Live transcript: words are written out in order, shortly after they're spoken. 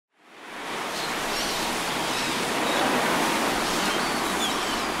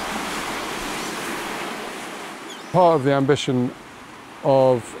Part of the ambition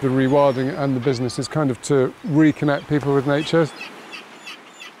of the rewilding and the business is kind of to reconnect people with nature.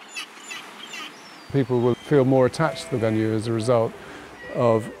 People will feel more attached to the venue as a result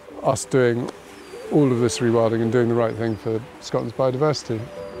of us doing all of this rewilding and doing the right thing for Scotland's biodiversity.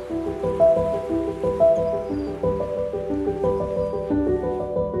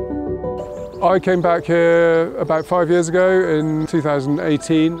 I came back here about 5 years ago in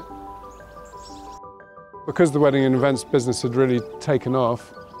 2018. Because the wedding and events business had really taken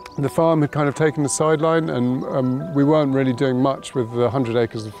off, the farm had kind of taken the sideline, and we weren't really doing much with the 100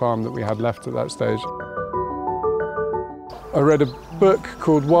 acres of farm that we had left at that stage. I read a book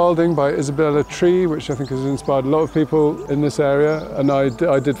called REWILDING by Isabella Tree, which I think has inspired a lot of people in this area, and I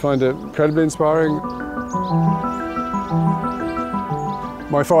did find it incredibly inspiring.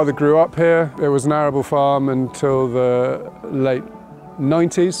 My father grew up here. It was an arable farm until the late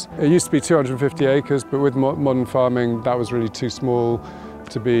 90s. It used to be 250 acres, but with modern farming, that was really too small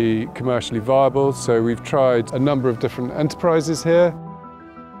to be commercially viable. So we've tried a number of different enterprises here.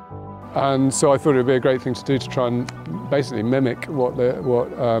 And so I thought it would be a great thing to do to try and basically mimic what they've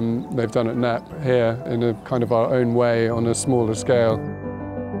done at Knepp here in a kind of our own way on a smaller scale.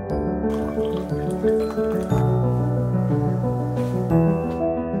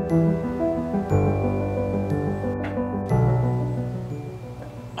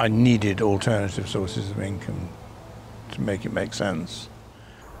 I needed alternative sources of income to make it make sense.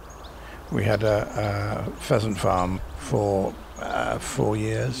 We had a pheasant farm for 4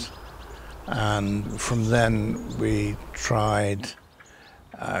 years, and from then we tried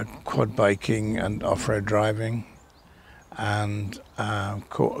quad biking and off-road driving and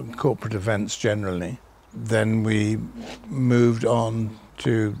corporate events generally. Then we moved on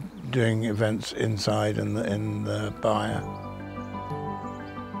to doing events inside in the byre.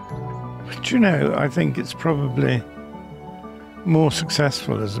 But you know, I think it's probably more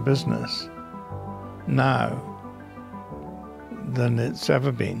successful as a business now than it's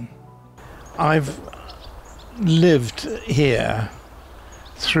ever been. I've lived here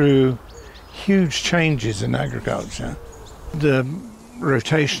through huge changes in agriculture. The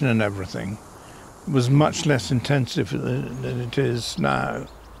rotation and everything was much less intensive than it is now.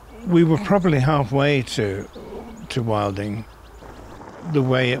 We were probably halfway to wilding the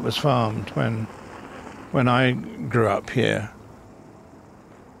way it was farmed when I grew up here.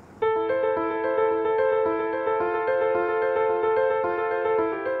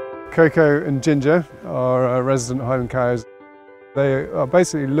 Coco and Ginger are our resident Highland cows. They are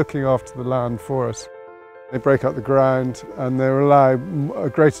basically looking after the land for us. They break up the ground and they allow a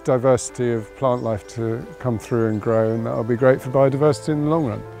greater diversity of plant life to come through and grow, and that'll be great for biodiversity in the long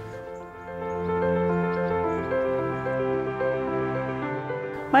run.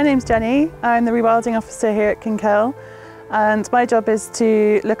 My name's Jenny. I'm the rewilding officer here at Kinkell, and my job is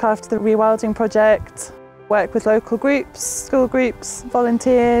to look after the rewilding project, work with local groups, school groups,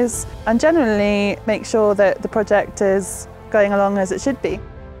 volunteers, and generally make sure that the project is going along as it should be.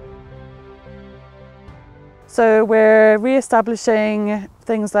 So we're re-establishing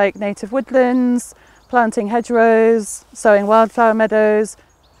things like native woodlands, planting hedgerows, sowing wildflower meadows,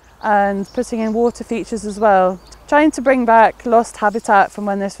 and putting in water features as well. Trying to bring back lost habitat from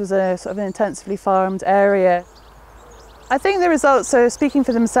when this was a sort of an intensively farmed area. I think the results are speaking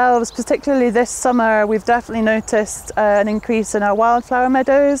for themselves. Particularly this summer, we've definitely noticed an increase in our wildflower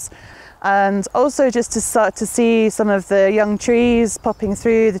meadows, and also just to start to see some of the young trees popping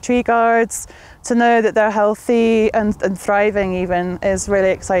through the tree guards, to know that they're healthy and thriving even, is really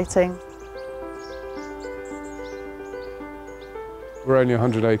exciting. We're only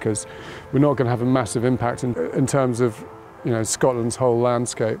 100 acres. We're not going to have a massive impact in terms of, you know, Scotland's whole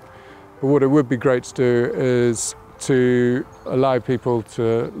landscape. But what it would be great to do is to allow people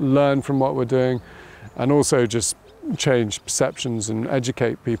to learn from what we're doing, and also just change perceptions and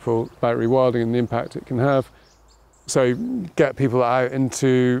educate people about rewilding and the impact it can have. So get people out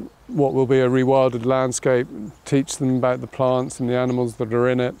into what will be a rewilded landscape, teach them about the plants and the animals that are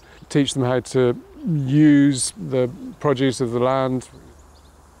in it, teach them how to use the produce of the land.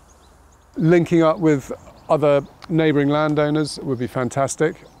 Linking up with other neighbouring landowners would be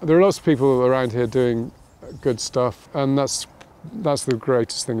fantastic. There are lots of people around here doing good stuff, and that's the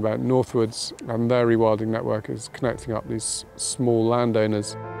greatest thing about Northwoods and their rewilding network, is connecting up these small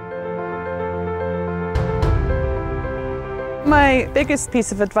landowners. My biggest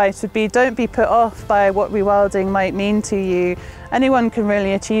piece of advice would be, don't be put off by what rewilding might mean to you. Anyone can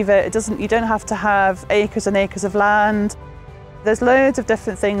really achieve it. You don't have to have acres and acres of land. There's loads of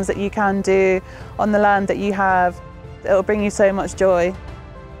different things that you can do on the land that you have. It'll bring you so much joy.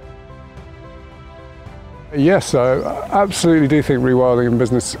 Yes, I absolutely do think rewilding and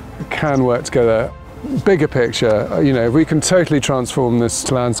business can work together. Bigger picture, if we can totally transform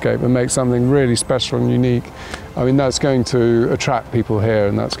this landscape and make something really special and unique, I mean, that's going to attract people here,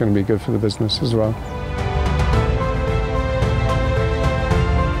 and that's going to be good for the business as well.